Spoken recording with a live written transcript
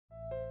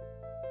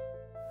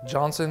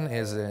Johnson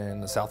is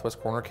in the southwest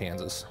corner of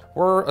Kansas.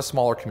 We're a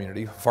smaller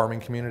community,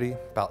 farming community,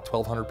 about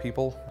 1,200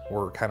 people.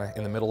 We're kind of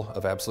in the middle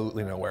of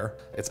absolutely nowhere.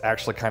 It's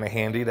actually kind of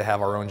handy to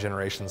have our own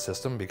generation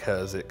system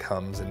because it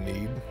comes in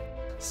need.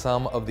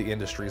 Some of the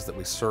industries that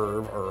we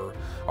serve are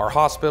our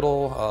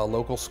hospital,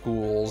 local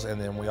schools,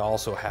 and then we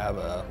also have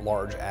a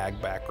large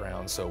ag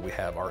background, so we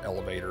have our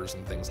elevators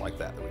and things like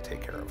that that we take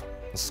care of.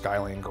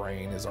 Skyline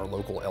Grain is our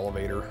local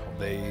elevator.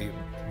 They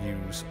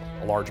use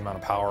a large amount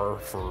of power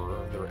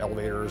for their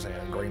elevators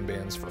and grain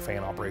bins for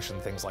fan operation,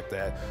 things like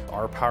that.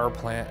 Our power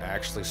plant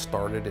actually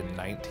started in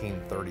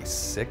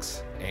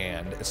 1936,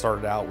 and it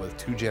started out with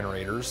 2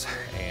 generators,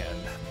 and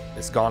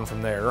it's gone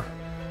from there.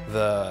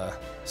 The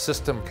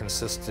system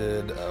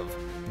consisted of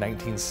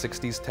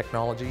 1960s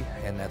technology,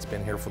 and that's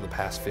been here for the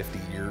past 50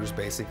 years,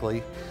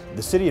 basically.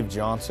 The city of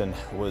Johnson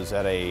was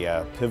at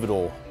a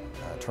pivotal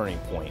turning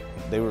point.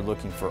 They were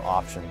looking for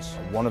options.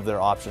 One of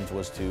their options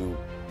was to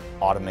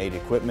automate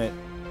equipment,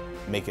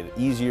 make it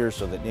easier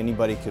so that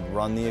anybody could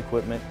run the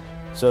equipment.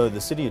 So the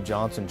city of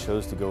Johnson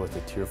chose to go with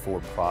a Tier 4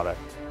 product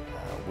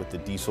with the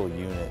diesel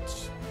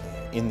units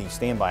in the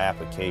standby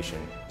application,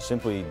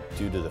 simply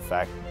due to the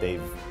fact they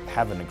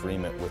have an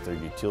agreement with their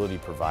utility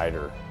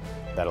provider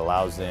that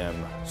allows them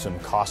some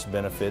cost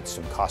benefits,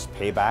 some cost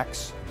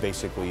paybacks,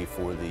 basically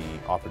for the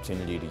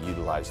opportunity to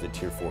utilize the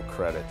Tier 4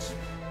 credits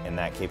and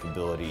that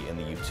capability in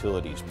the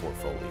utilities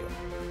portfolio.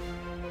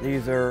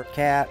 These are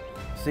CAT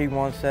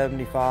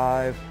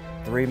C-175,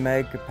 3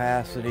 meg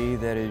capacity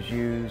that is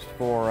used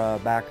for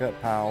backup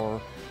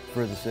power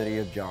for the city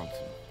of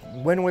Johnson.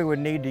 When we would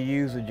need to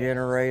use the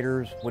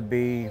generators would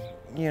be,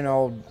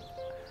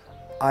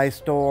 ice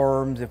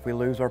storms, if we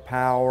lose our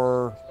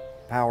power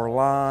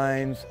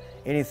lines,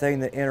 anything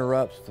that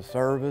interrupts the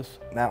service,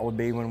 that would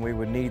be when we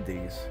would need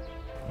these.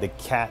 The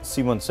CAT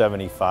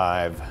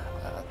C-175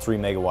 3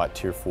 megawatt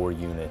Tier 4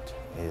 unit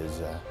is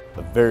a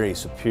very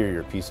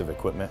superior piece of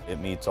equipment. It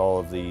meets all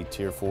of the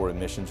Tier 4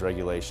 emissions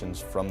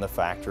regulations from the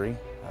factory,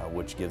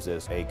 which gives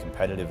us a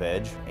competitive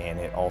edge, and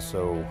it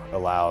also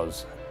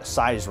allows a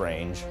size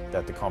range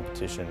that the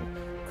competition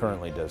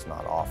currently does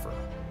not offer.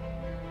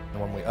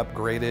 When we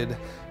upgraded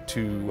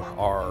to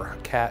our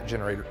CAT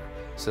generator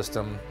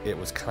system, it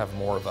was kind of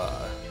more of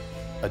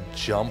a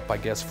jump, I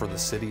guess, for the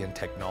city in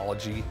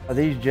technology.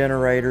 These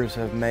generators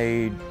have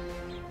made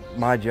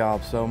my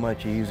job so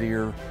much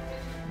easier.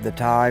 The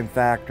time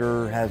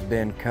factor has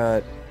been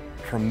cut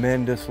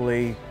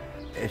tremendously.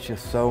 It's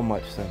just so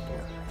much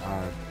simpler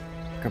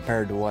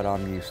compared to what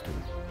I'm used to.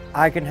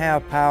 I can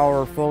have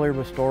power fully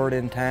restored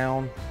in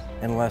town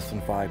in less than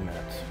 5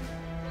 minutes,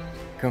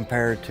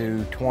 compared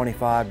to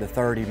 25 to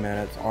 30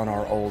 minutes on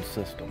our old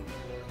system.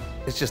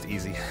 It's just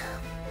easy.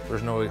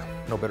 There's no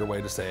better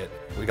way to say it.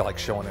 We like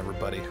showing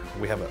everybody.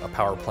 We have a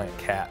power plant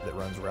CAT that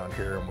runs around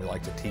here, and we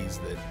like to tease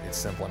that it's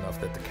simple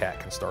enough that the CAT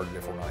can start it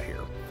if we're not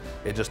here.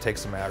 It just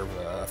takes a matter of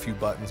a few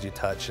buttons you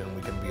touch and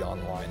we can be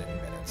online in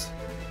minutes.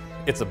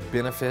 It's a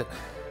benefit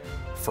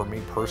for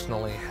me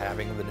personally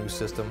having the new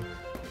system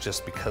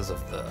just because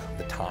of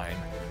the time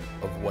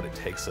of what it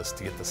takes us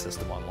to get the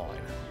system online.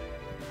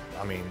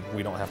 I mean,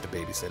 we don't have to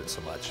babysit it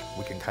so much.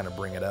 We can kind of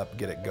bring it up,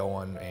 get it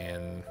going,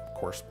 and of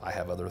course I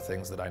have other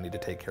things that I need to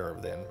take care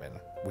of then, and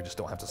we just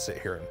don't have to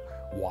sit here and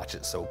watch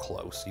it so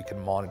close. You can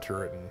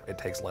monitor it, and it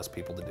takes less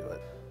people to do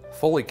it.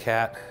 Fully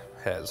CAT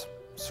has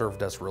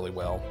served us really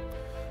well.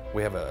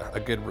 We have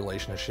a good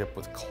relationship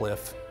with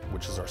Cliff,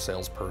 which is our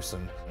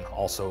salesperson, and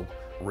also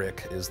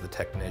Rick is the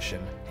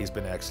technician. He's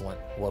been excellent.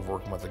 Love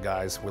working with the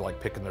guys. We like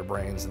picking their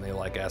brains, and they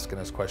like asking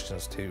us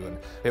questions too, and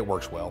it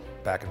works well,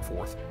 back and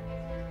forth.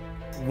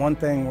 One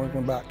thing working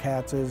about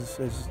CATs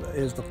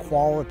is the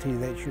quality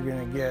that you're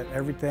going to get.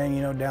 Everything,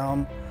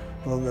 down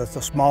the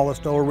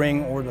smallest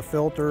O-ring or the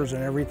filters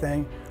and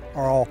everything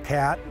are all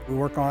CAT. We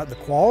work on it. The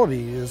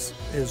quality is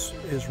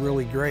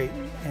really great,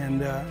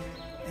 and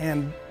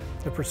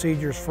the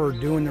procedures for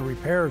doing the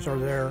repairs are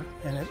there,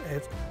 and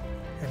it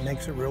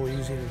makes it really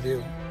easy to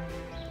do.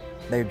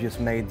 They've just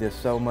made this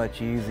so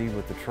much easy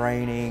with the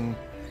training,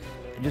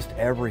 just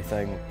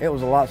everything. It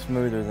was a lot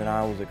smoother than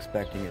I was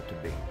expecting it to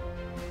be.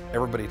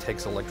 Everybody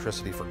takes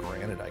electricity for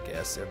granted, I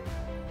guess, and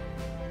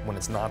when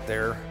it's not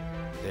there,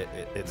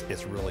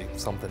 it's really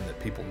something that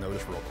people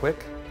notice real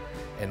quick,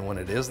 and when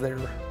it is there,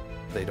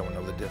 they don't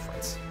know the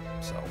difference.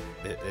 So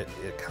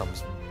it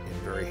comes in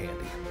very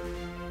handy.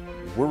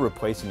 We're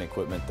replacing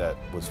equipment that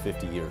was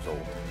 50 years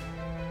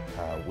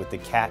old. With the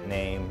CAT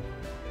name,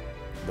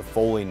 the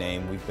Foley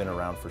name, we've been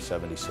around for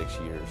 76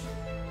 years.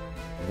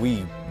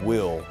 We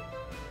will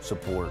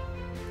support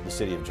the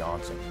city of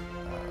Johnson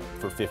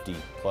for 50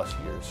 plus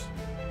years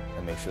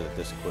and make sure that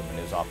this equipment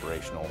is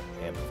operational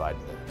and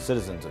providing the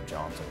citizens of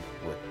Johnson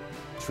with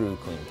true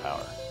clean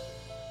power.